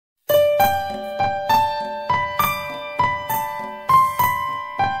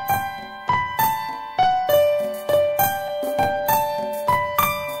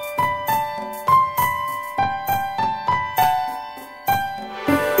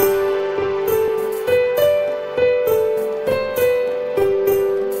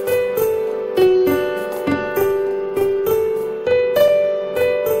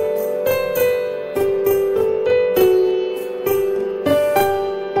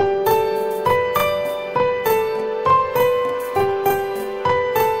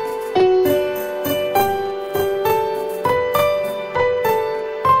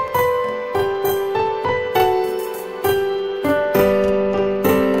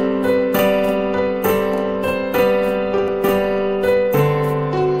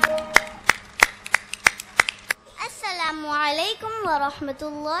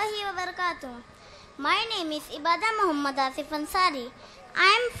wabarakatuh. My name is Ibada Muhammad Asif Ansari. I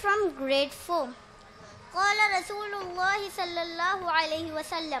am from grade 4. قال رسول الله صلى الله عليه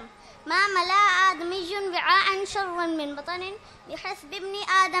وسلم ما ملأ آدمي وعاء شرا من بطن بحسب ابن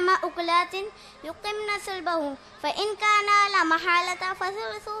آدم أكلات يقمن صلبه فإن كان لا محالة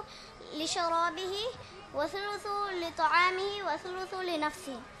فثلث لشرابه وثلث لطعامه وثلث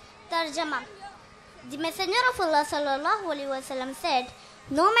لنفسه. Tarjama. The Messenger of Allah sallallahu alaihi wasallam said,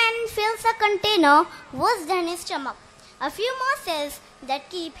 no man fills a container worse than his stomach. A few more says that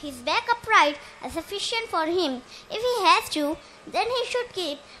keep his back upright is sufficient for him. If he has to, then he should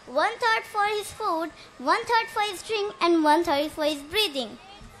keep 1/3 for his food, 1/3 for his drink, and 1/3 for his breathing.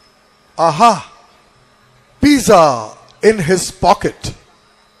 Aha! Pizza in his pocket.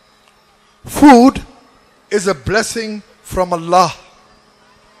 Food is a blessing from Allah,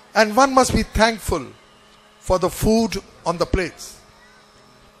 and one must be thankful for the food on the plates.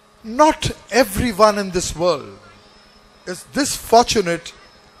 Not everyone in this world is this fortunate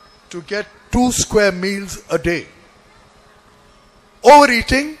to get 2 square meals a day.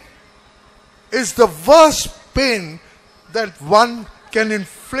 Overeating is the worst pain that one can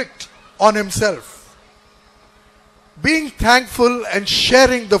inflict on himself. Being thankful and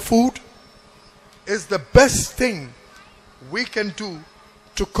sharing the food is the best thing we can do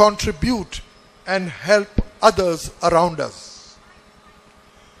to contribute and help others around us.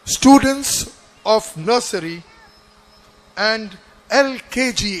 Students of nursery and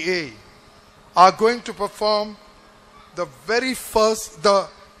LKGA are going to perform the very first, the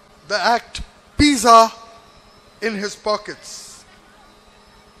act Pizza in his pockets.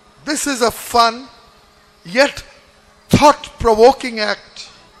 This is a fun yet thought-provoking act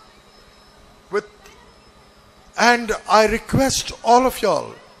and I request all of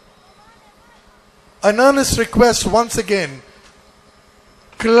y'all, an earnest request once again,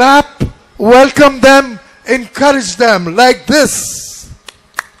 clap, welcome them, encourage them like this.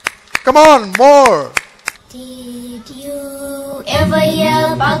 Come on, more. Did you ever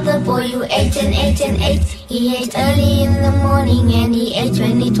hear about the boy who ate and ate and ate? He ate early in the morning and he ate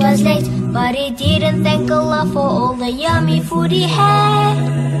when it was late, but he didn't thank Allah for all the yummy food he had.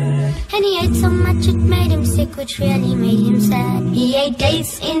 And he ate so much it made him sick, which really made him sad. He ate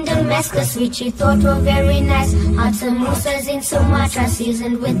dates in Damascus, which he thought were very nice. Hot samosas in Sumatra,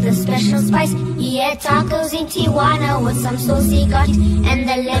 seasoned with a special spice. He had tacos in Tijuana with some saucy garlic, and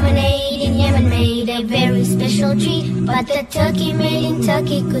the lemonade in Yemen made a very special treat. But the turkey made in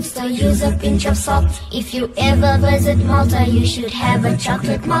Turkey could still use a pinch of salt. If you ever visit Malta, you should have a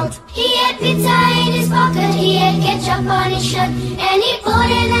chocolate malt. He had pizza in his pocket, he had ketchup on his shirt, and he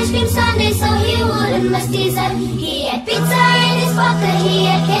bought an ice cream sundae so he wouldn't miss dessert. He had pizza in his pocket, he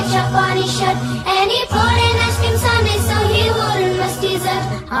had ketchup on his shirt, and he bought an ice cream sundae so he wouldn't miss dessert.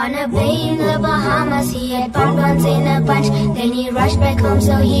 On a bay in the Bahamas, he had palm buns in a bunch. Then he rushed back home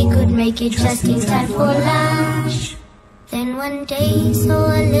so he could make it just in time for lunch. Then one day he saw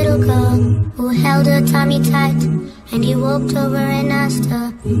a little girl who held her tummy tight, and he walked over and asked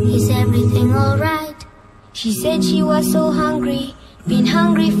her, is everything alright? She said she was so hungry, been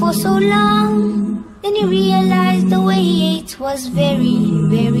hungry for so long. Then he realized the way he ate was very,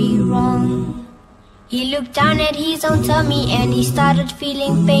 very wrong. He looked down at his own tummy and he started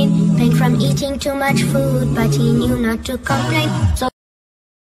feeling pain. Pain from eating too much food, but he knew not to complain. So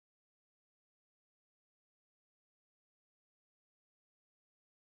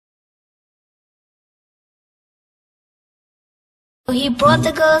he brought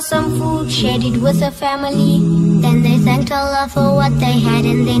the girl some food, shared it with her family. Then they thanked Allah for what they had,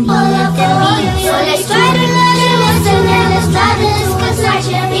 and then he let them eat. So let's try to learn a lesson and let's try to discuss.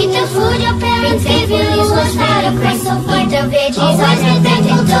 Eat the food your parents gave you, is what's not a grace. So eat the veggies on your plate,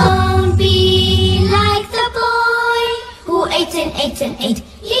 and don't be like the boy who ate and ate and ate.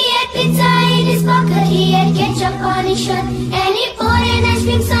 He had pizza in his pocket, he had ketchup on his shirt, and he bought an ice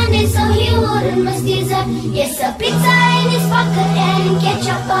cream sundae so he wouldn't miss dessert. Yes, a pizza in his pocket and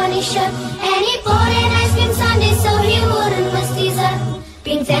ketchup on his shirt, and he bought an ice cream sundae so he wouldn't miss dessert.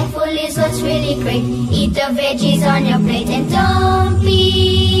 Being thankful is what's really great. Eat the veggies on your plate, and don't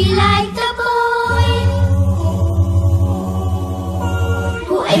be like the boy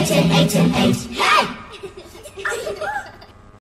who ate and ate and ate.